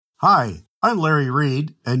Hi, I'm Larry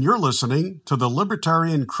Reed, and you're listening to the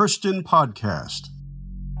Libertarian Christian Podcast.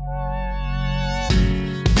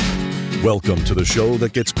 Welcome to the show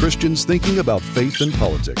that gets Christians thinking about faith and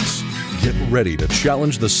politics. Get ready to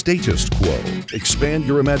challenge the status quo, expand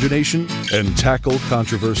your imagination, and tackle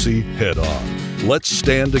controversy head on. Let's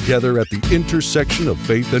stand together at the intersection of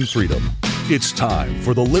faith and freedom. It's time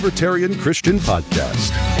for the Libertarian Christian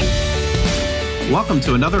Podcast. Welcome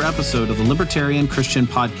to another episode of the Libertarian Christian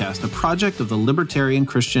Podcast, a project of the Libertarian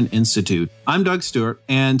Christian Institute. I'm Doug Stewart,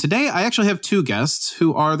 and today I actually have two guests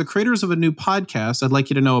who are the creators of a new podcast I'd like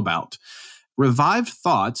you to know about. Revived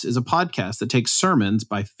Thoughts is a podcast that takes sermons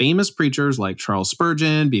by famous preachers like Charles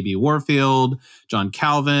Spurgeon, B.B. Warfield, John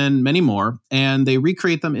Calvin, many more, and they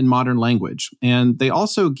recreate them in modern language. And they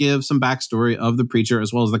also give some backstory of the preacher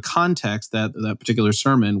as well as the context that that particular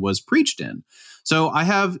sermon was preached in. So I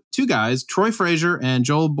have two guys, Troy Frazier and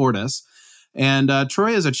Joel Bordes. And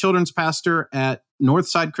Troy is a children's pastor at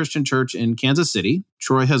Northside Christian Church in Kansas City.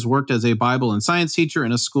 Troy has worked as a Bible and science teacher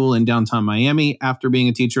in a school in downtown Miami after being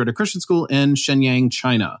a teacher at a Christian school in Shenyang,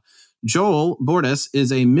 China. Joel Bordes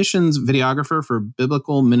is a missions videographer for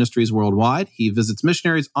Biblical Ministries Worldwide. He visits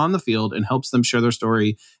missionaries on the field and helps them share their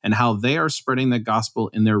story and how they are spreading the gospel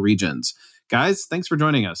in their regions. Guys, thanks for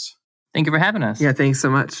joining us. Thank you for having us. Yeah, thanks so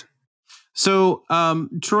much. So,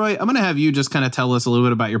 Troy, I'm going to have you just kind of tell us a little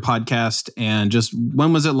bit about your podcast and just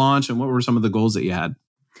when was it launched and what were some of the goals that you had?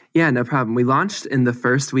 Yeah, no problem. We launched in the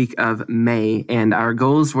first week of May, and our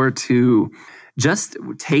goals were to just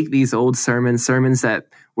take these old sermons that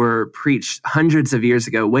were preached hundreds of years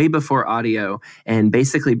ago, way before audio, and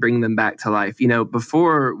basically bring them back to life. You know,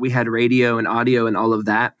 before we had radio and audio and all of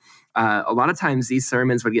that, a lot of times these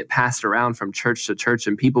sermons would get passed around from church to church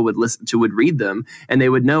and people would would read them and they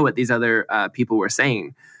would know what these other people were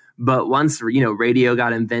saying. But once, radio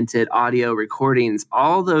got invented, audio recordings,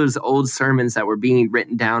 all those old sermons that were being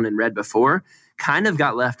written down and read before kind of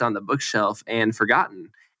got left on the bookshelf and forgotten.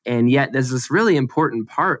 And yet there's this really important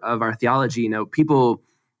part of our theology. People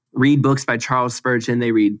read books by Charles Spurgeon,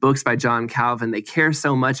 they read books by John Calvin, they care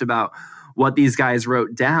so much about what these guys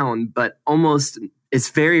wrote down, but it's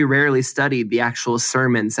very rarely studied the actual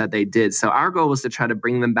sermons that they did. So our goal was to try to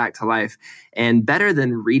bring them back to life. And better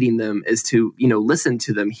than reading them is to, listen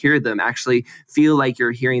to them, hear them, actually feel like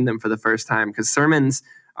you're hearing them for the first time, because sermons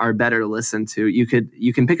are better to listen to. You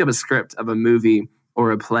can pick up a script of a movie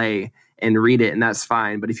or a play and read it, and that's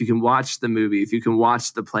fine. But if you can watch the movie, if you can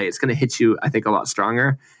watch the play, it's going to hit you, I think, a lot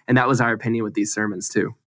stronger. And that was our opinion with these sermons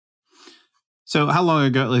too. So how long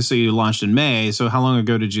ago, so you launched in May, so how long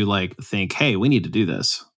ago did you think, hey, we need to do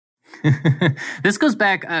this? This goes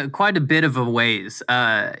back quite a bit of a ways.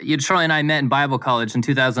 Troy and I met in Bible college in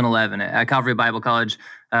 2011 at Calvary Bible College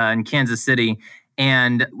in Kansas City,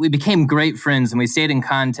 and we became great friends and we stayed in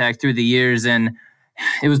contact through the years. And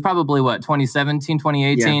it was probably 2017,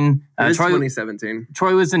 2018? Yeah, it was 2017.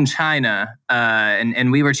 Troy was in China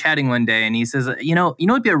and we were chatting one day and he says,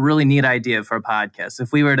 it'd be a really neat idea for a podcast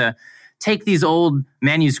if we were to take these old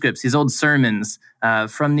manuscripts, these old sermons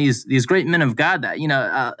from these great men of God that,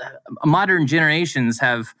 modern generations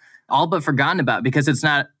have all but forgotten about because it's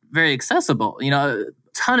not very accessible. A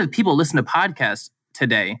ton of people listen to podcasts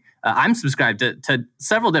today. I'm subscribed to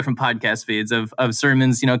several different podcast feeds of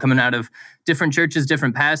sermons, coming out of different churches,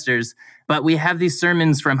 different pastors. But we have these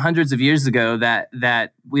sermons from hundreds of years ago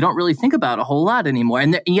that we don't really think about a whole lot anymore.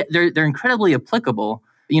 And they're incredibly applicable.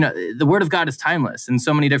 The Word of God is timeless in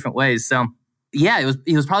so many different ways. So, yeah,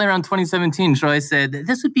 it was probably around 2017. Troy said,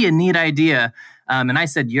 this would be a neat idea. And I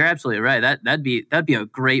said, you're absolutely right. That'd be a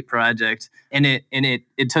great project. And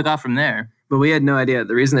it took off from there. But we had no idea.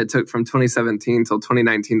 The reason it took from 2017 till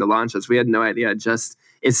 2019 to launch us, we had no idea.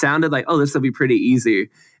 It sounded like, this will be pretty easy.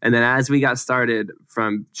 And then as we got started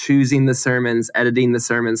from choosing the sermons, editing the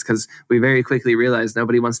sermons, because we very quickly realized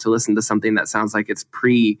nobody wants to listen to something that sounds like it's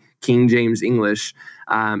pre-King James English.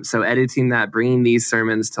 So editing that, bringing these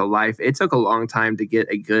sermons to life, it took a long time to get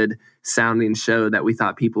a good sounding show that we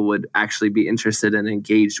thought people would actually be interested and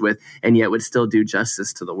engaged with, and yet would still do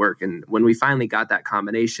justice to the work. And when we finally got that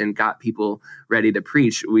combination, got people ready to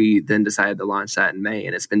preach, we then decided to launch that in May,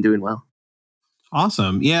 and it's been doing well.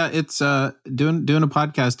 Awesome. Yeah, it's doing a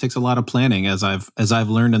podcast takes a lot of planning, as I've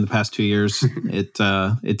learned in the past 2 years. It's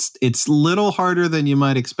a little harder than you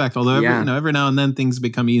might expect. Although every now and then things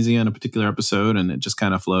become easy on a particular episode, and it just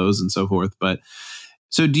kind of flows and so forth. But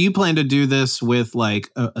so, do you plan to do this with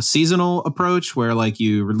a seasonal approach, where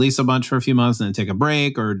you release a bunch for a few months and then take a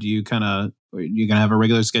break, or are you gonna have a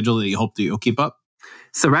regular schedule that you hope that you'll keep up?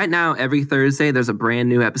 So right now, every Thursday, there's a brand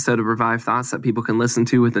new episode of Revived Thoughts that people can listen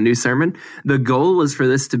to with a new sermon. The goal was for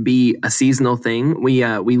this to be a seasonal thing. We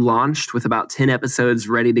launched with about 10 episodes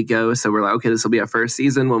ready to go. So we're like, okay, this will be our first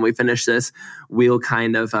season. When we finish this, we'll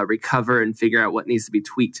kind of recover and figure out what needs to be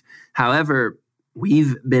tweaked. However,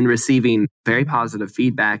 we've been receiving very positive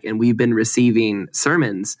feedback, and we've been receiving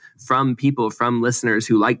sermons from people, from listeners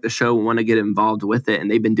who like the show and want to get involved with it,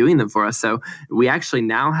 and they've been doing them for us. So we actually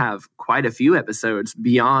now have quite a few episodes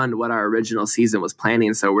beyond what our original season was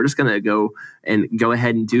planning. So we're just going to go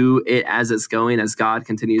ahead and do it as it's going, as God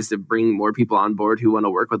continues to bring more people on board who want to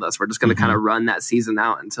work with us. We're just going to kind of run that season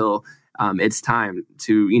out until it's time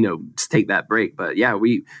to take that break. But yeah,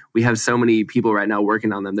 we have so many people right now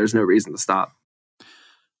working on them. There's no reason to stop.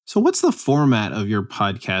 So what's the format of your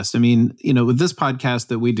podcast? I mean, with this podcast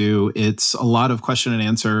that we do, it's a lot of question and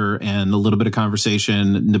answer and a little bit of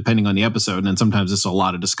conversation depending on the episode. And sometimes it's a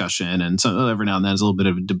lot of discussion. And so every now and then there's a little bit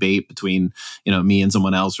of a debate between, me and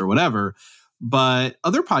someone else or whatever. But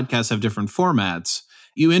other podcasts have different formats.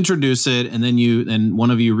 You introduce it and then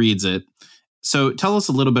one of you reads it. So tell us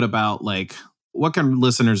a little bit about what can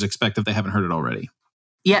listeners expect if they haven't heard it already?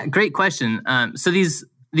 Yeah, great question. So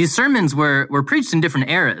these sermons were preached in different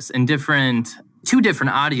eras, in two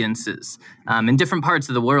different audiences, in different parts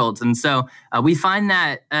of the world. And so we find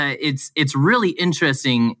that it's really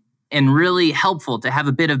interesting and really helpful to have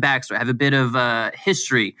a bit of backstory, have a bit of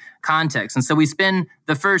history, context. And so we spend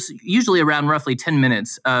the first, usually around roughly 10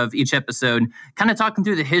 minutes of each episode, kind of talking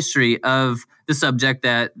through the history of the subject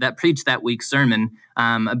that preached that week's sermon,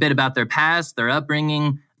 a bit about their past, their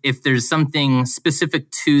upbringing. If there's something specific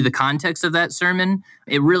to the context of that sermon,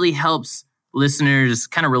 it really helps listeners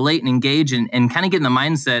kind of relate and engage and kind of get in the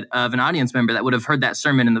mindset of an audience member that would have heard that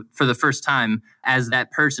sermon for the first time as that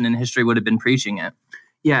person in history would have been preaching it.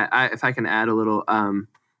 Yeah, if I can add a little,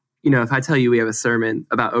 if I tell you we have a sermon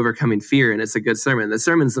about overcoming fear and it's a good sermon, the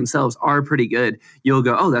sermons themselves are pretty good. You'll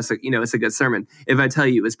go, oh, it's a good sermon. If I tell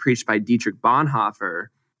you it was preached by Dietrich Bonhoeffer,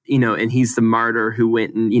 and he's the martyr who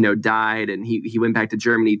went and, died, and he went back to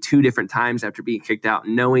Germany 2 different times after being kicked out,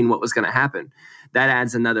 knowing what was going to happen. That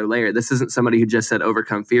adds another layer. This isn't somebody who just said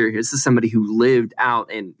overcome fear. This is somebody who lived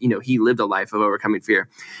out and, he lived a life of overcoming fear.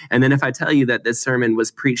 And then if I tell you that this sermon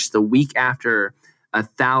was preached the week after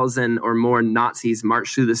 1,000 or more Nazis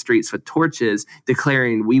marched through the streets with torches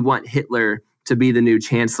declaring, we want Hitler to be the new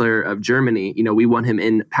chancellor of Germany. We want him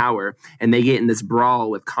in power. And they get in this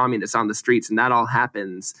brawl with communists on the streets, and that all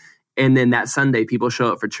happens. And then that Sunday, people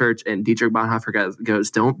show up for church, and Dietrich Bonhoeffer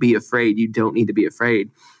goes, don't be afraid. You don't need to be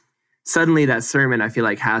afraid. Suddenly, that sermon, I feel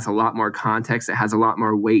like, has a lot more context. It has a lot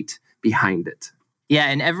more weight behind it. Yeah,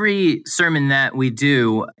 and every sermon that we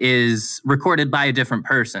do is recorded by a different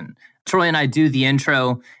person. Troy and I do the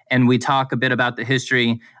intro and we talk a bit about the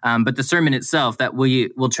history, but the sermon itself that we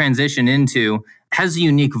will transition into has a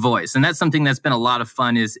unique voice. And that's something that's been a lot of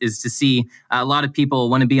fun is to see a lot of people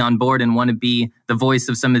want to be on board and want to be the voice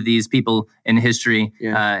of some of these people in history.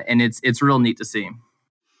 Yeah. And it's real neat to see.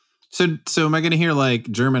 So am I going to hear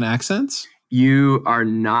German accents? You are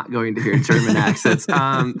not going to hear German accents.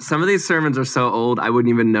 Some of these sermons are so old, I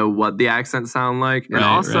wouldn't even know what the accents sound like. And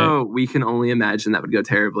also, we can only imagine that would go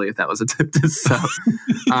terribly if that was attempted. So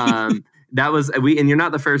that was, and you're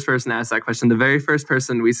not the first person to ask that question. The very first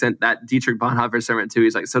person we sent that Dietrich Bonhoeffer sermon to,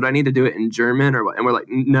 he's like, so do I need to do it in German or what? And we're like,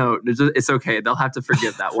 no, it's okay. They'll have to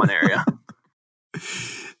forgive that one area.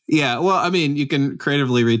 Yeah, well, I mean, you can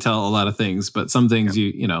creatively retell a lot of things, but some things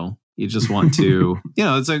you just want to,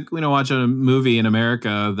 it's like, watch a movie in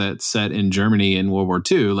America that's set in Germany in World War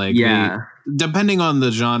II. Depending on the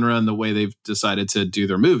genre and the way they've decided to do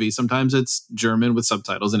their movie, sometimes it's German with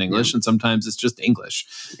subtitles in English, and sometimes it's just English,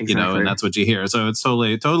 exactly. And that's what you hear. So it's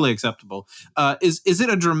totally acceptable. Is it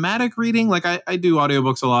a dramatic reading? I do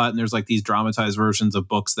audiobooks a lot, and there's these dramatized versions of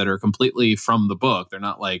books that are completely from the book. They're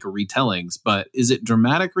not retellings, but is it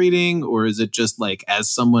dramatic reading, or is it just as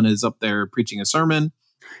someone is up there preaching a sermon?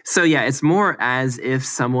 So yeah, it's more as if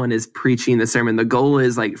someone is preaching the sermon. The goal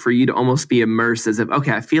is for you to almost be immersed as if,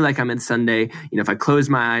 okay, I feel like I'm in Sunday. If I close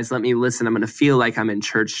my eyes, let me listen. I'm going to feel like I'm in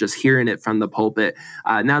church, just hearing it from the pulpit.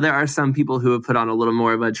 Now there are some people who have put on a little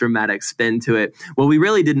more of a dramatic spin to it. What we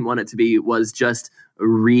really didn't want it to be was just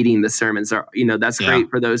reading the sermons. That's great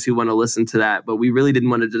for those who want to listen to that, but we really didn't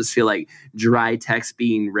want it to just feel like dry text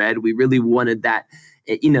being read. We really wanted that,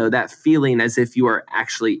 that feeling as if you are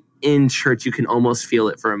actually in church. You can almost feel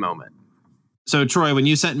it for a moment. So Troy, when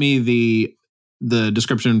you sent me the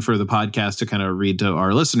description for the podcast to kind of read to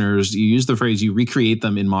our listeners, you use the phrase, you recreate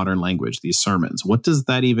them in modern language, these sermons. What does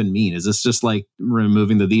that even mean? Is this just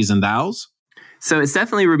removing the these and thous? So it's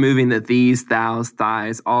definitely removing the these, thous,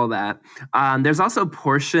 thys, all that. There's also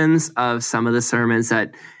portions of some of the sermons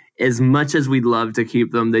that, as much as we'd love to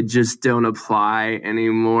keep them, they just don't apply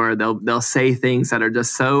anymore. They'll say things that are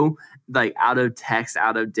just so like out of text,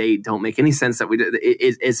 out of date, don't make any sense that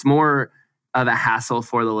it's more of a hassle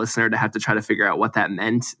for the listener to have to try to figure out what that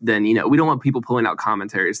meant than, we don't want people pulling out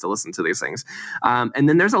commentaries to listen to these things. And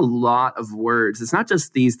then there's a lot of words. It's not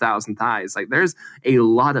just these, thous, and thys. Like there's a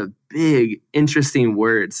lot of big, interesting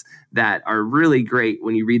words that are really great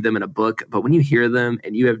when you read them in a book, but when you hear them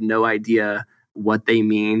and you have no idea what they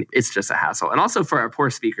mean, it's just a hassle. And also for our poor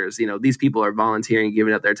speakers, these people are volunteering,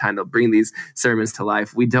 giving up their time to bring these sermons to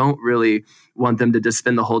life. We don't really want them to just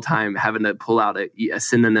spend the whole time having to pull out a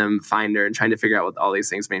synonym finder and trying to figure out what all these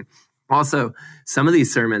things mean. Also, some of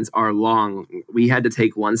these sermons are long. We had to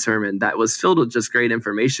take one sermon that was filled with just great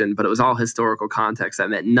information, but it was all historical context that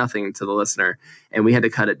meant nothing to the listener. And we had to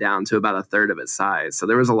cut it down to about a third of its size. So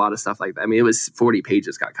there was a lot of stuff like that. I mean, it was 40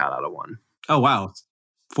 pages got cut out of one. Oh, wow.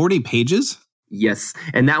 40 pages? Yes.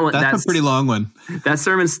 And that's a pretty long one. That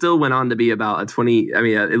sermon still went on to be about at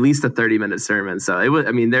least a 30-minute sermon. So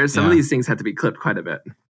there's some of these things had to be clipped quite a bit.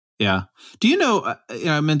 Yeah. Do you know,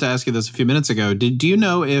 I meant to ask you this a few minutes ago. Do you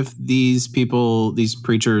know if these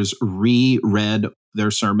preachers reread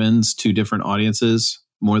their sermons to different audiences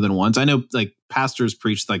more than once? I know like pastors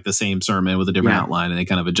preach like the same sermon with a different outline and they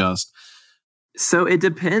kind of adjust. So it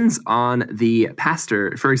depends on the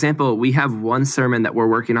pastor. For example, we have one sermon that we're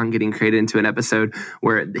working on getting created into an episode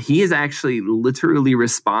where he is actually literally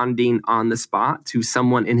responding on the spot to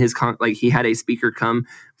someone in his he had a speaker come,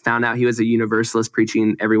 found out he was a universalist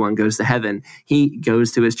preaching everyone goes to heaven. He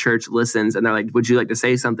goes to his church, listens, and they're like, would you like to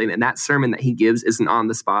say something? And that sermon that he gives is an on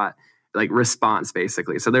the spot like response,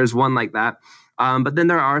 basically. So there's one like that. But then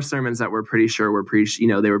there are sermons that we're pretty sure were preached,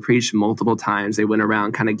 they were preached multiple times. They went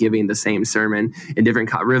around kind of giving the same sermon, and different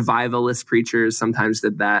revivalist preachers sometimes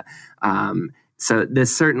did that. So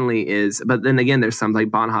this certainly is. But then again, there's some like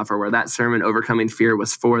Bonhoeffer where that sermon, Overcoming Fear,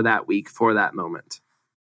 was for that week, for that moment.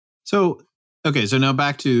 So, okay. So now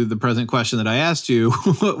back to the present question that I asked you.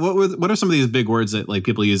 What are some of these big words that like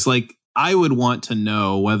people use? Like, I would want to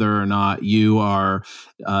know whether or not you are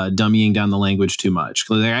dummying down the language too much.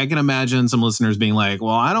 Because I can imagine some listeners being like,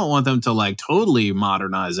 well, I don't want them to like totally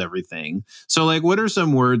modernize everything. So like, what are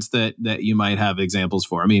some words that you might have examples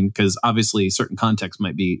for? I mean, because obviously certain context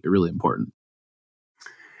might be really important.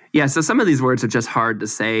 Yeah, so some of these words are just hard to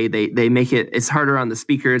say. They make it's harder on the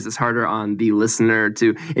speakers, it's harder on the listener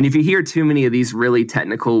to. And if you hear too many of these really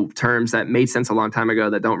technical terms that made sense a long time ago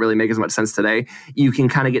that don't really make as much sense today, you can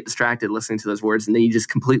kind of get distracted listening to those words, and then you just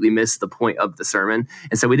completely miss the point of the sermon.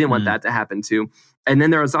 And so we didn't want that to happen too. And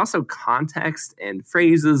then there was also context and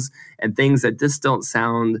phrases and things that just don't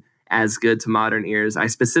sound as good to modern ears. I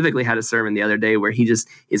specifically had a sermon the other day where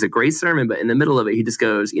is a great sermon, but in the middle of it, he just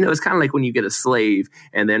goes, it's kind of like when you get a slave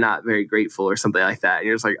and they're not very grateful or something like that. And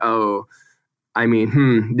you're just like, oh,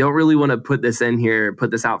 don't really want to put this in here,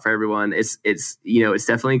 put this out for everyone. It's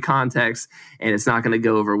definitely context, and it's not going to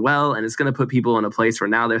go over well. And it's going to put people in a place where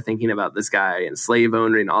now they're thinking about this guy and slave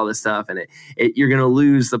owner and all this stuff. And you're going to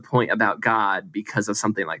lose the point about God because of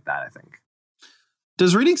something like that, I think.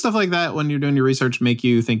 Does reading stuff like that when you're doing your research make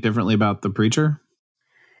you think differently about the preacher?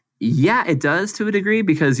 Yeah, it does to a degree,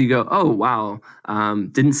 because you go, oh, wow,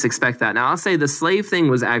 didn't expect that. Now, I'll say the slave thing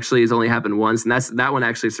has only happened once, and that one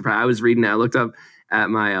actually surprised. I was reading it. I looked up at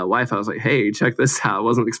my wife. I was like, hey, check this out. I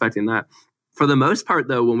wasn't expecting that. For the most part,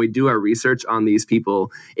 though, when we do our research on these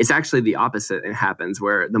people, it's actually the opposite. It happens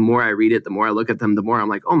where the more I read it, the more I look at them, the more I'm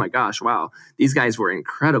like, oh, my gosh, wow, these guys were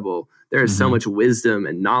incredible. There is so much wisdom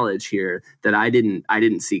and knowledge here that I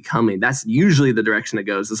didn't see coming. That's usually the direction it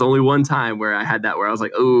goes. There's only one time where I had that where I was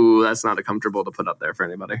like, oh, that's not comfortable to put up there for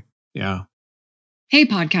anybody. Yeah. Hey,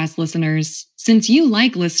 podcast listeners. Since you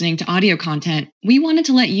like listening to audio content, we wanted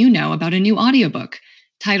to let you know about a new audiobook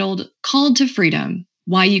titled Called to Freedom: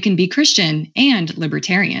 Why You Can Be Christian and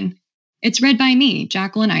Libertarian. It's read by me,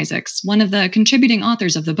 Jacqueline Isaacs, one of the contributing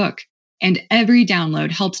authors of the book, and every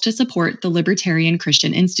download helps to support the Libertarian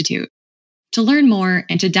Christian Institute. To learn more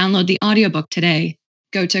and to download the audiobook today,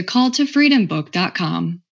 go to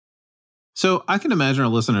calltofreedombook.com. So I can imagine our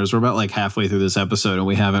listeners, we're about like halfway through this episode and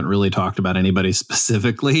we haven't really talked about anybody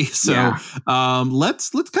specifically. So let's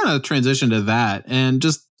kind of transition to that. And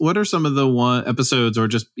just what are some of the episodes, or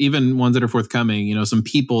just even ones that are forthcoming, some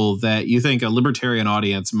people that you think a libertarian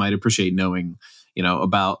audience might appreciate knowing,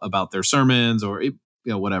 about their sermons or,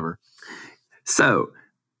 whatever. So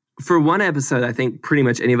For one episode, I think pretty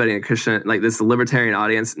much anybody in a Christian, like this libertarian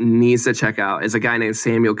audience, needs to check out is a guy named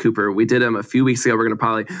Samuel Cooper. We did him a few weeks ago. We're going to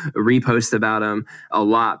probably repost about him a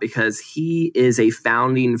lot because he is a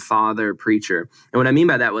founding father preacher. And what I mean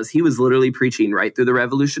by that was he was literally preaching right through the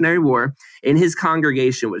Revolutionary War. In his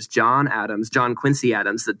congregation was John Quincy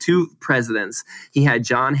Adams, the two presidents. He had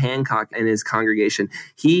John Hancock in his congregation.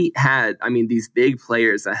 He had, these big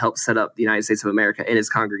players that helped set up the United States of America in his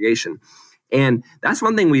congregation. And that's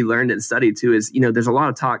one thing we learned and studied too is, there's a lot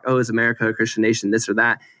of talk, is America a Christian nation, this or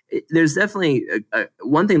that. There's definitely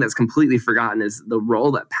one thing that's completely forgotten is the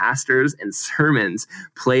role that pastors and sermons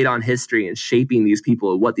played on history and shaping these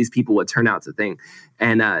people, what these people would turn out to think.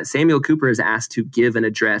 And Samuel Cooper is asked to give an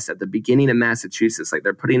address at the beginning of Massachusetts, like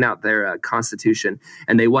they're putting out their constitution,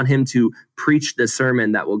 and they want him to preach the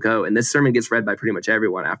sermon that will go. And this sermon gets read by pretty much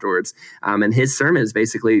everyone afterwards. And his sermon is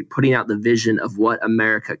basically putting out the vision of what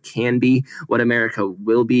America can be, what America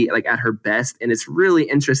will be, like at her best. And it's really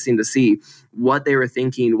interesting to see what they were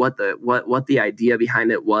thinking, what the idea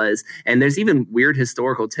behind it was. And there's even weird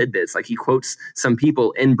historical tidbits. Like he quotes some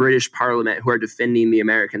people in British Parliament who are defending the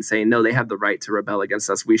Americans, saying, no, they have the right to rebel against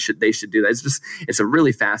us. They should do that. It's a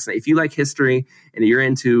really fascinating. If you like history and you're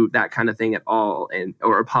into that kind of thing at all,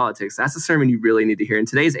 or politics, that's a sermon you really need to hear. In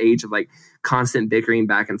today's age of like constant bickering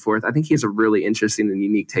back and forth, I think he has a really interesting and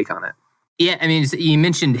unique take on it. Yeah, you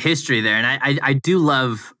mentioned history there, and I do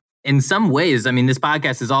love. In some ways, this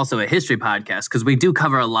podcast is also a history podcast because we do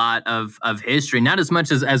cover a lot of history, not as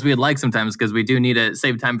much as we'd like sometimes because we do need to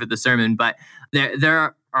save time for the sermon, but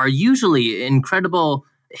there are usually incredible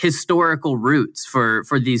historical roots for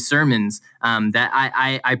these sermons that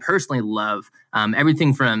I personally love.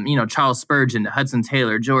 Everything from, Charles Spurgeon to Hudson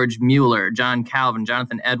Taylor, George Mueller, John Calvin,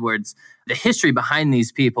 Jonathan Edwards. The history behind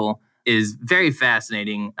these people is very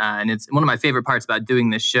fascinating. And it's one of my favorite parts about doing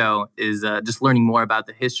this show is just learning more about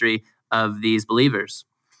the history of these believers.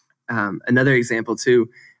 Another example too.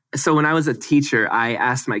 So when I was a teacher, I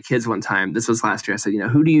asked my kids one time, this was last year, I said,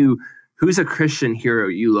 who's a Christian hero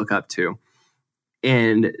you look up to?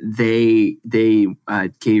 And they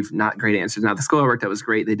gave not great answers. Now, the school I worked at was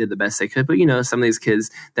great. They did the best they could. But, some of these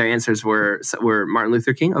kids, their answers were Martin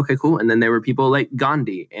Luther King. Okay, cool. And then there were people like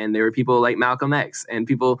Gandhi, and there were people like Malcolm X, and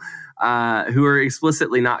people who are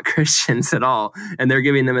explicitly not Christians at all. And they're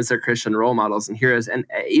giving them as their Christian role models and heroes. And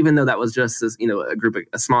even though that was just as,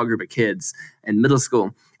 a small group of kids in middle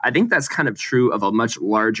school, I think that's kind of true of a much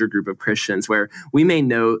larger group of Christians where we may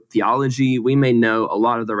know theology, we may know a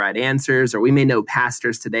lot of the right answers, or we may know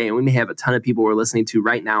pastors today, and we may have a ton of people we're listening to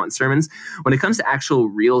right now in sermons. When it comes to actual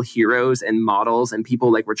real heroes and models and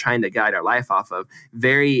people like we're trying to guide our life off of,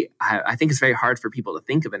 I think it's very hard for people to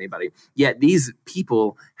think of anybody. Yet these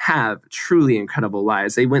people have truly incredible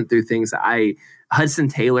lives. They went through things that Hudson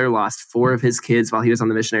Taylor lost 4 of his kids while he was on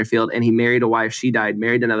the missionary field, and he married a wife, she died,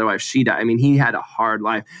 married another wife, she died. He had a hard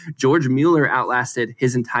life. George Mueller outlasted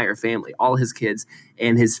his entire family, all his kids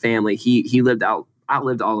and his family. He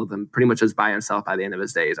outlived all of them pretty much as by himself by the end of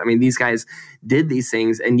his days. These guys did these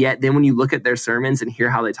things, and yet then when you look at their sermons and hear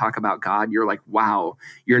how they talk about God, you're like, wow,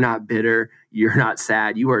 you're not bitter, you're not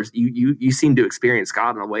sad. You seem to experience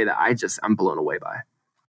God in a way that I'm blown away by.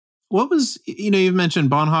 What was, you've mentioned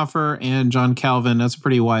Bonhoeffer and John Calvin. That's a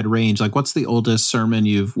pretty wide range. Like, what's the oldest sermon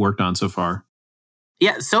you've worked on so far?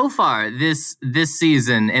 Yeah, so far this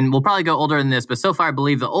season, and we'll probably go older than this, but so far I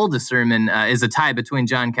believe the oldest sermon is a tie between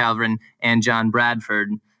John Calvin and John Bradford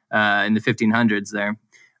in the 1500s there.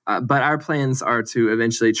 But our plans are to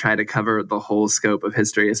eventually try to cover the whole scope of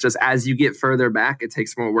history. It's just as you get further back, it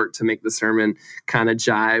takes more work to make the sermon kind of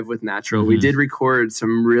jive with natural. Mm-hmm. We did record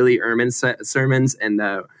some really Ehrman sermons, and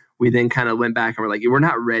we then kind of went back and we're like, we're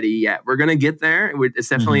not ready yet. We're going to get there. It's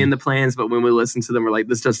definitely in the plans. But when we listen to them, we're like,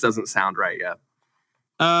 this just doesn't sound right yet.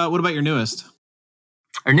 What about your newest?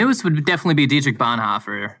 Our newest would definitely be Dietrich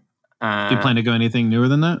Bonhoeffer. Do you plan to go anything newer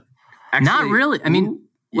than that? Actually, not really.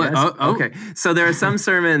 Yes. Okay. So there are some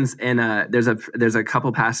sermons, and there's a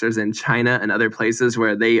couple pastors in China and other places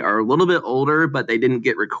where they are a little bit older, but they didn't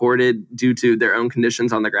get recorded due to their own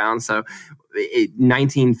conditions on the ground. So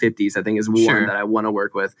 1950s, I think, is one that I want to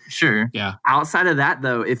work with. Sure. Yeah. Outside of that,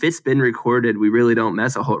 though, if it's been recorded, we really don't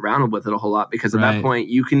mess around with it a whole lot because at that point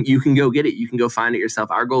you can go get it. You can go find it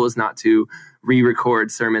yourself. Our goal is not to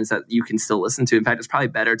re-record sermons that you can still listen to. In fact, it's probably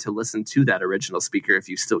better to listen to that original speaker if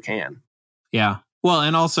you still can. Yeah. Well,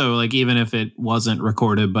 and also, like, even if it wasn't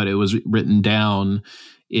recorded, but it was written down,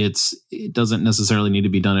 it doesn't necessarily need to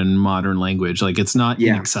be done in modern language. Like, it's not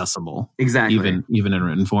inaccessible. Exactly. Even in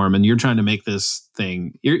written form. And you're trying to make this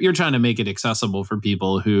thing, you're trying to make it accessible for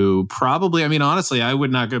people who probably, honestly, I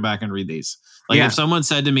would not go back and read these. Like Yeah. if someone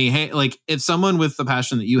said to me, hey, like if someone with the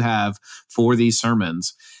passion that you have for these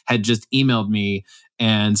sermons had just emailed me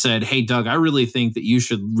and said, hey, Doug, I really think that you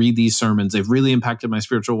should read these sermons. They've really impacted my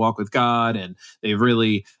spiritual walk with God, and they've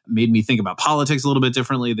really made me think about politics a little bit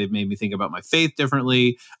differently. They've made me think about my faith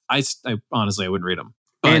differently. I honestly, I wouldn't read them.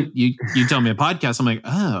 But And- you tell me a podcast, I'm like,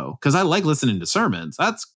 oh, because I like listening to sermons.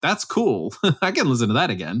 That's cool. I can listen to that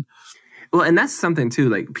again. Well, and that's something too.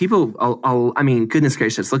 Like people, I mean, goodness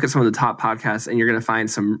gracious, look at some of the top podcasts, and you're going to find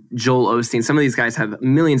some Joel Osteen. Some of these guys have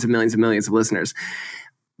millions and millions and millions of listeners,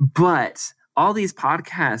 but all these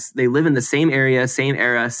podcasts, they live in the same area, same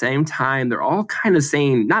era, same time. They're all kind of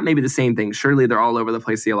saying, not maybe the same thing. Surely they're all over the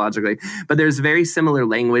place theologically, but there's very similar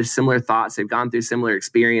language, similar thoughts. They've gone through similar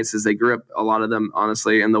experiences. They grew up, a lot of them,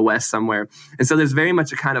 honestly, in the West somewhere. And so there's very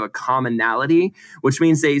much a kind of a commonality, which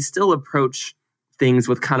means they still approach things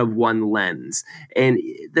with kind of one lens. And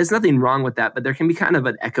there's nothing wrong with that, but there can be kind of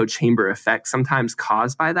an echo chamber effect sometimes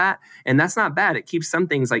caused by that. And that's not bad. It keeps some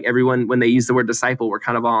things, like everyone, when they use the word disciple, we're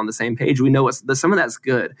kind of all on the same page. We know some of that's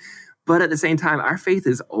good. But at the same time, our faith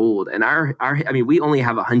is old, and I mean, we only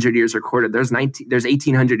have 100 years recorded. There's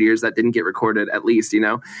 1,800 years that didn't get recorded, at least,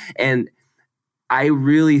 and I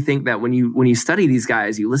really think that when you study these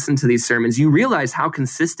guys, you listen to these sermons, you realize how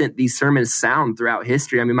consistent these sermons sound throughout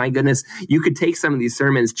history. I mean, my goodness, you could take some of these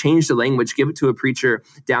sermons, change the language, give it to a preacher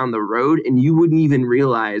down the road, and you wouldn't even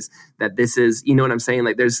realize that this is, you know what I'm saying?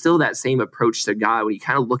 Like there's still that same approach to God when you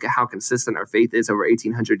kind of look at how consistent our faith is over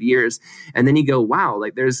 1,800 years. And then you go, wow,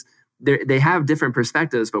 like they have different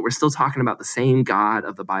perspectives, but we're still talking about the same God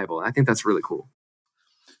of the Bible. And I think that's really cool.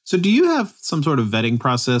 So do you have some sort of vetting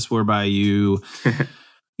process whereby you,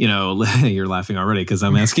 you're laughing already because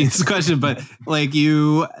I'm asking this question, but like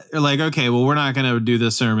you are like, okay, well, we're not going to do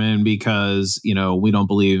this sermon because, we don't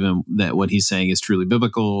believe in that what he's saying is truly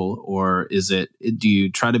biblical, or do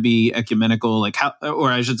you try to be ecumenical? Like how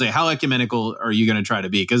ecumenical are you going to try to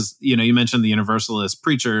be? Because, you mentioned the Universalist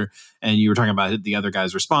preacher and you were talking about the other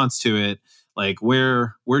guy's response to it. Like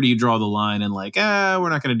where do you draw the line and like, we're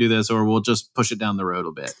not going to do this, or we'll just push it down the road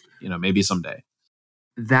a bit, maybe someday.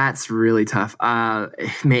 That's really tough.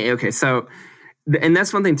 Okay. So, and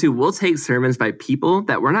that's one thing too. We'll take sermons by people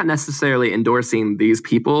that we're not necessarily endorsing these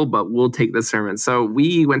people, but we'll take the sermon. So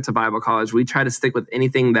we went to Bible college. We try to stick with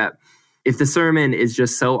anything that, if the sermon is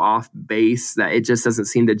just so off base that it just doesn't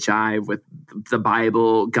seem to jive with the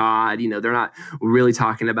Bible, God, they're not really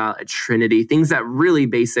talking about a Trinity, things that really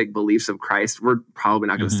basic beliefs of Christ, we're probably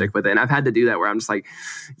not going to stick with it. And I've had to do that where I'm just like,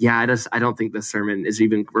 I don't think this sermon is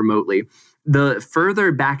even remotely. The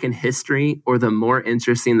further back in history or the more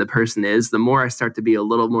interesting the person is, the more I start to be a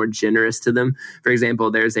little more generous to them. For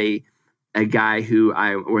example, there's a guy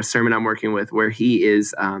or a sermon I'm working with where he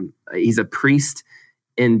is, he's a priest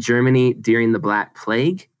in Germany during the Black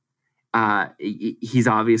Plague. He's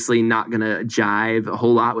obviously not going to jive a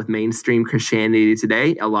whole lot with mainstream Christianity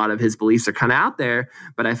today. A lot of his beliefs are kind of out there,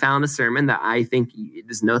 but I found a sermon that I think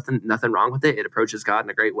there's nothing wrong with it. It approaches God in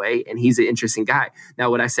a great way, and he's an interesting guy.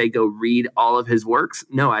 Now, would I say go read all of his works?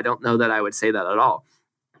 No, I don't know that I would say that at all.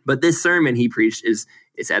 But this sermon he preached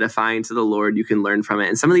it's edifying to the Lord. You can learn from it.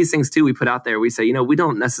 And some of these things too, we put out there, we say, we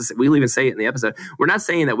don't necessarily, we'll even say it in the episode. We're not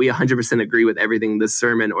saying that we 100% agree with everything this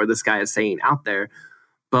sermon or this guy is saying out there.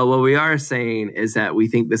 But what we are saying is that we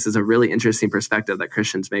think this is a really interesting perspective that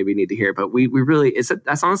Christians maybe need to hear. But we really,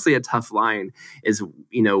 that's honestly a tough line is,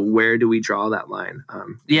 where do we draw that line?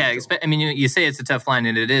 You say it's a tough line,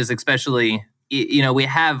 and it is, especially, we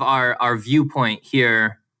have our viewpoint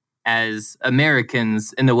here as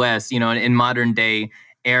Americans in the West, in modern day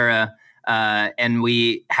era. And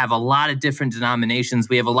we have a lot of different denominations.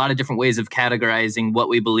 We have a lot of different ways of categorizing what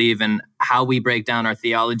we believe and how we break down our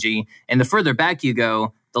theology. And the further back you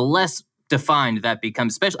go, the less defined that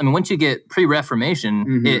becomes. Especially, once you get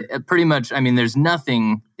pre-Reformation, it pretty much, there's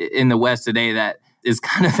nothing in the West today that is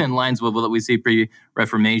kind of in lines with what we see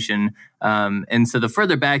pre-Reformation. And so the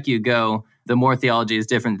further back you go, the more theology is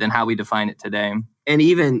different than how we define it today. And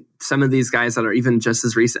even some of these guys that are even just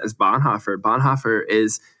as recent as Bonhoeffer. Bonhoeffer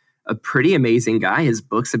is a pretty amazing guy. His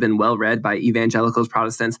books have been well read by evangelicals,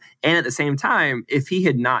 Protestants. And at the same time, if he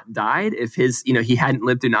had not died, if he hadn't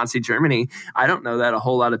lived through Nazi Germany, I don't know that a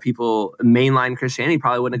whole lot of people, mainline Christianity,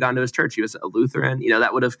 probably wouldn't have gone to his church. He was a Lutheran,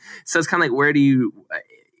 that would have. So it's kind of like, where do you,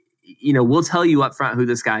 we'll tell you up front who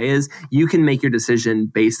this guy is. You can make your decision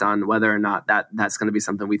based on whether or not that's going to be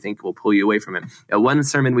something we think will pull you away from him. One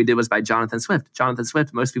sermon we did was by Jonathan Swift. Jonathan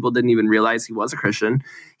Swift, most people didn't even realize he was a Christian.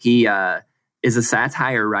 He is a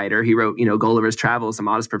satire writer. He wrote, Gulliver's Travels, A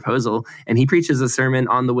Modest Proposal, and he preaches a sermon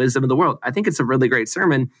on the wisdom of the world. I think it's a really great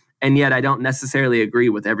sermon, and yet I don't necessarily agree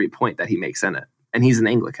with every point that he makes in it. And he's an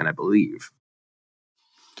Anglican, I believe.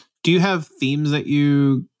 Do you have themes that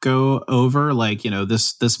you go over? Like,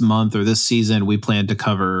 this month or this season, we plan to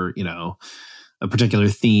cover, a particular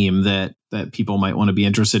theme that people might want to be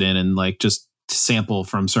interested in, and like just sample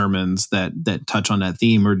from sermons that touch on that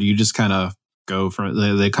theme? Or do you just kind of go for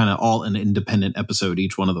they kind of all an independent episode,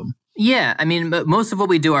 each one of them? Yeah, I mean, most of what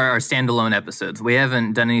we do are standalone episodes. We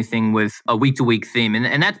haven't done anything with a week-to-week theme,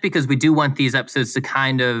 and that's because we do want these episodes to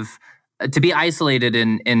kind of to be isolated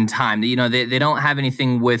in time. They don't have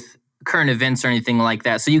anything with current events or anything like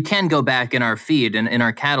that. So you can go back in our feed and in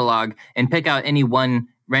our catalog and pick out any one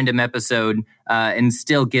random episode and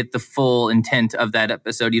still get the full intent of that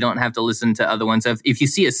episode. You don't have to listen to other ones. If you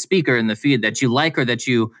see a speaker in the feed that you like or that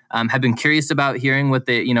you have been curious about hearing what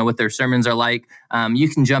their sermons are like, you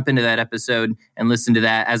can jump into that episode and listen to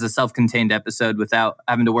that as a self-contained episode without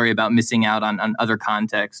having to worry about missing out on other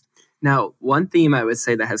context. Now, one theme I would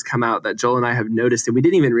say that has come out that Joel and I have noticed, and we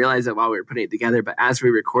didn't even realize it while we were putting it together, but as we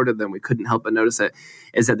recorded them, we couldn't help but notice it,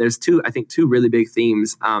 is that there's two really big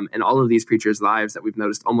themes in all of these preachers' lives that we've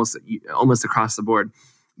noticed almost across the board.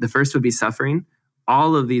 The first would be suffering.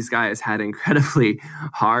 All of these guys had incredibly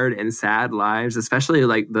hard and sad lives, especially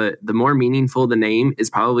like the more meaningful the name is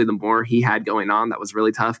probably the more he had going on that was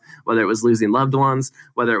really tough, whether it was losing loved ones,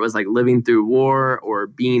 whether it was like living through war or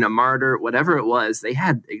being a martyr, whatever it was, they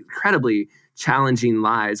had incredibly challenging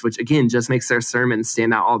lives, which again just makes their sermons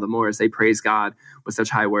stand out all the more as they praise God with such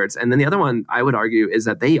high words. And then the other one I would argue is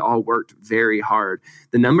that they all worked very hard.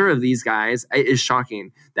 The number of these guys is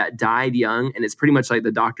shocking that died young, and it's pretty much like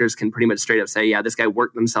the doctors can pretty much straight up say, yeah, this guy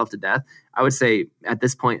worked himself to death. I would say at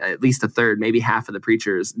this point, at least a third, maybe half of the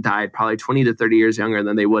preachers died probably 20 to 30 years younger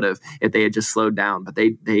than they would have if they had just slowed down. But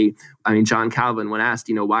John Calvin, when asked,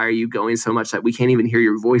 why are you going so much that we can't even hear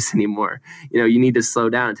your voice anymore? You need to slow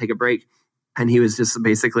down and take a break. And he was just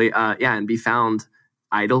basically, and be found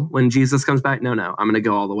idle when Jesus comes back. No, I'm going to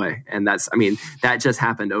go all the way. And that just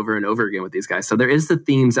happened over and over again with these guys. So there is the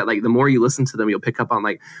themes that like, the more you listen to them, you'll pick up on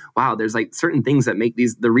like, wow, there's like certain things that make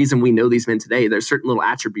these, the reason we know these men today, there's certain little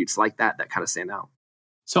attributes like that kind of stand out.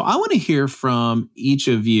 So I want to hear from each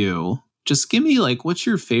of you. Just give me like, what's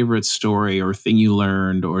your favorite story or thing you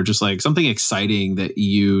learned, or just like something exciting that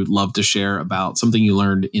you love to share about something you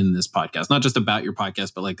learned in this podcast, not just about your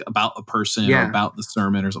podcast, but like about a person or about the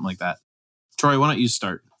sermon or something like that. Troy, why don't you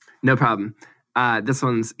start? No problem. This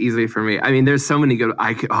one's easy for me. I mean, there's so many good.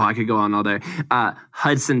 I could go on all day.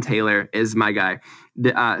 Hudson Taylor is my guy.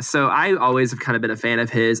 So I always have kind of been a fan of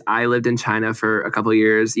his. I lived in China for a couple of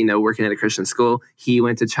years, working at a Christian school. He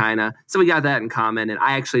went to China, so we got that in common. And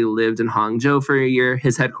I actually lived in Hangzhou for a year.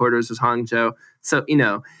 His headquarters was Hangzhou. So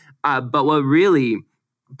but what really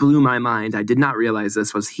blew my mind, I did not realize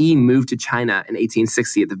this, was he moved to China in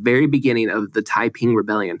 1860 at the very beginning of the Taiping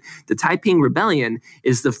Rebellion. The Taiping Rebellion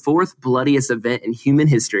is the fourth bloodiest event in human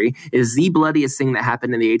history. It is the bloodiest thing that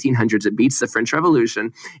happened in the 1800s. It beats the French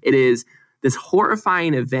Revolution. It is this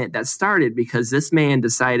horrifying event that started because this man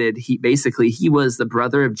decided he was the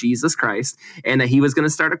brother of Jesus Christ, and that he was going to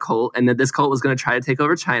start a cult, and that this cult was going to try to take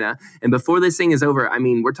over China. And before this thing is over,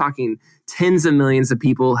 we're talking tens of millions of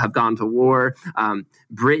people have gone to war.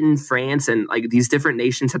 Britain, France, and like these different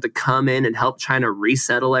nations have to come in and help China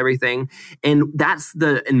resettle everything. And that's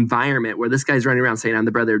the environment where this guy's running around saying, I'm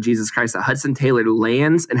the brother of Jesus Christ, that Hudson Taylor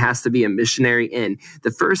lands and has to be a missionary in.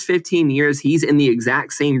 The first 15 years, he's in the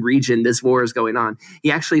exact same region this war is going on.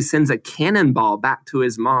 He actually sends a cannonball back to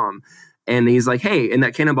his mom. And he's like, hey, and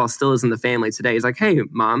that cannonball still is in the family today. He's like, hey,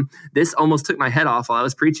 Mom, this almost took my head off while I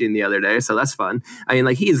was preaching the other day. So that's fun.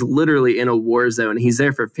 He is literally in a war zone. He's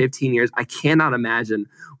there for 15 years. I cannot imagine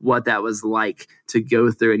what that was like to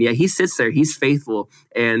go through. And yeah, he sits there. He's faithful.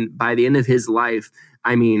 And by the end of his life,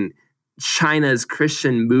 China's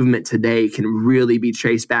Christian movement today can really be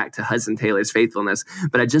traced back to Hudson Taylor's faithfulness.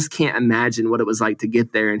 But I just can't imagine what it was like to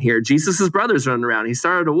get there and hear Jesus' brothers running around. He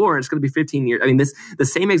started a war, and it's going to be 15 years. The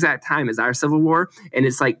same exact time as our Civil War, and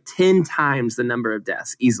it's like 10 times the number of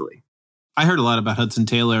deaths easily. I heard a lot about Hudson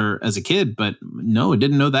Taylor as a kid, but no, I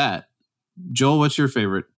didn't know that. Joel, what's your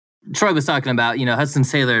favorite? Troy was talking about, Hudson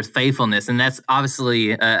Taylor's faithfulness, and that's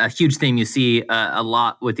obviously a huge thing you see a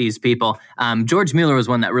lot with these people. George Mueller was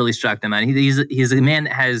one that really struck them. He's a man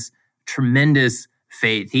that has tremendous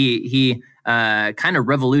faith. He kind of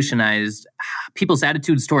revolutionized people's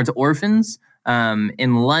attitudes towards orphans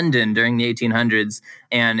in London during the 1800s,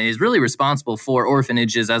 and is really responsible for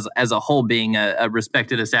orphanages as a whole being a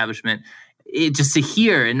respected establishment. Just to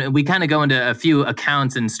hear, and we kind of go into a few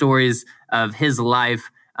accounts and stories of his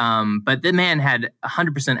life. But the man had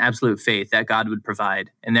 100% absolute faith that God would provide.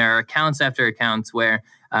 And there are accounts after accounts where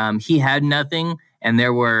he had nothing and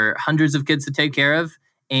there were hundreds of kids to take care of.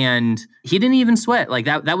 And he didn't even sweat. Like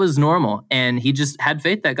that was normal. And he just had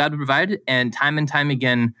faith that God would provide. And time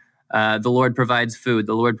again, the Lord provides food.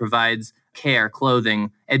 The Lord provides care,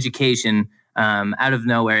 clothing, education out of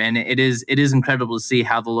nowhere. And it is incredible to see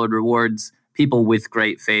how the Lord rewards people with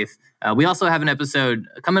great faith. We also have an episode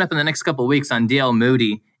coming up in the next couple of weeks on D.L.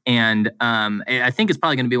 Moody. And I think it's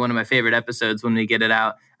probably going to be one of my favorite episodes when we get it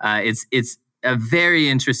out. It's a very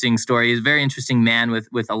interesting story. He's a very interesting man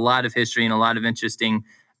with a lot of history and a lot of interesting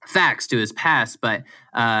facts to his past. But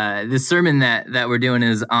this sermon that we're doing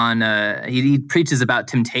is on, he preaches about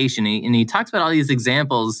temptation. And he talks about all these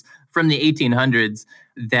examples from the 1800s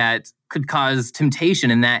that could cause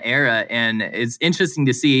temptation in that era. And it's interesting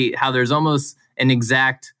to see how there's almost an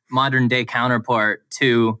exact modern day counterpart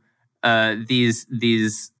to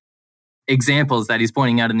these examples that he's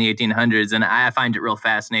pointing out in the 1800s, and I find it real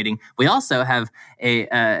fascinating. We also have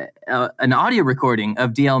an audio recording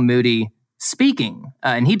of D.L. Moody speaking,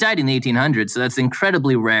 and he died in the 1800s, so that's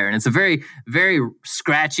incredibly rare, and it's a very, very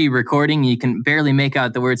scratchy recording. You can barely make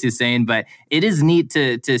out the words he's saying, but it is neat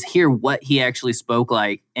to hear what he actually spoke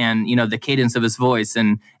like, and the cadence of his voice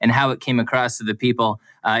and how it came across to the people.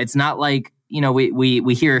 It's not like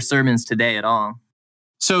we hear sermons today at all.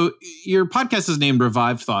 So your podcast is named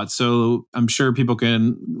Revived Thoughts, so I'm sure people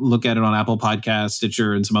can look at it on Apple Podcasts,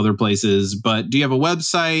 Stitcher, and some other places. But do you have a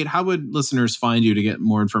website? How would listeners find you to get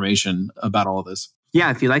more information about all of this? Yeah,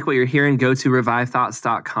 if you like what you're hearing, go to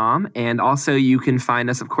revivethoughts.com. And also you can find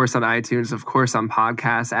us, of course, on iTunes, of course, on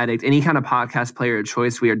Podcast Addict, any kind of podcast player of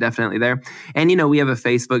choice. We are definitely there. And, we have a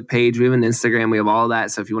Facebook page, we have an Instagram, we have all that.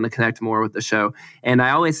 So if you want to connect more with the show. And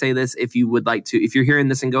I always say this, if you would like to, if you're hearing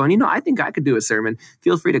this and going, I think I could do a sermon,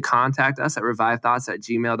 feel free to contact us at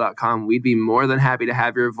revivethoughts@gmail.com. We'd be more than happy to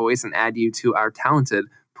have your voice and add you to our talented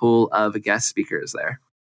pool of guest speakers there.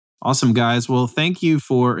 Awesome, guys. Well, thank you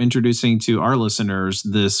for introducing to our listeners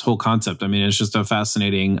this whole concept. I mean, it's just a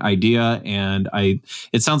fascinating idea, and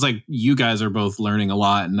it sounds like you guys are both learning a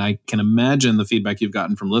lot, and I can imagine the feedback you've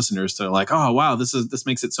gotten from listeners to like, oh, wow, this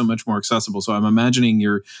makes it so much more accessible. So I'm imagining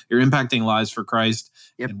you're impacting lives for Christ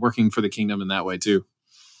and working for the kingdom in that way too.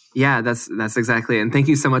 Yeah, that's exactly it. And thank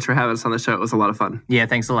you so much for having us on the show. It was a lot of fun. Yeah,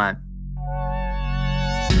 thanks a lot.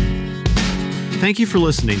 Thank you for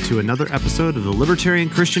listening to another episode of the Libertarian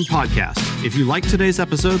Christian Podcast. If you liked today's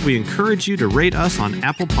episode, we encourage you to rate us on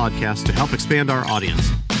Apple Podcasts to help expand our audience.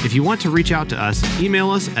 If you want to reach out to us, email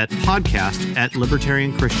us at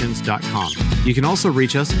podcast@libertarianchristians.com. You can also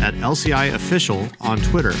reach us at LCI Official on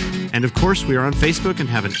Twitter. And of course, we are on Facebook and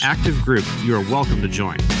have an active group you are welcome to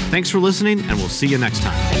join. Thanks for listening, and we'll see you next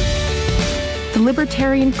time. The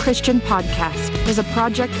Libertarian Christian Podcast is a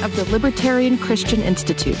project of the Libertarian Christian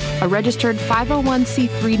Institute, a registered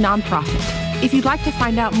 501c3 nonprofit. If you'd like to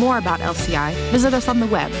find out more about LCI, visit us on the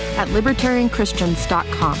web at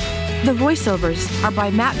libertarianchristians.com. The voiceovers are by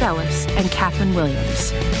Matt Bellis and Catherine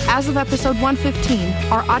Williams. As of episode 115,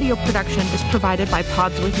 our audio production is provided by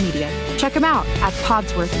Podsworth Media. Check them out at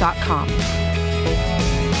podsworth.com.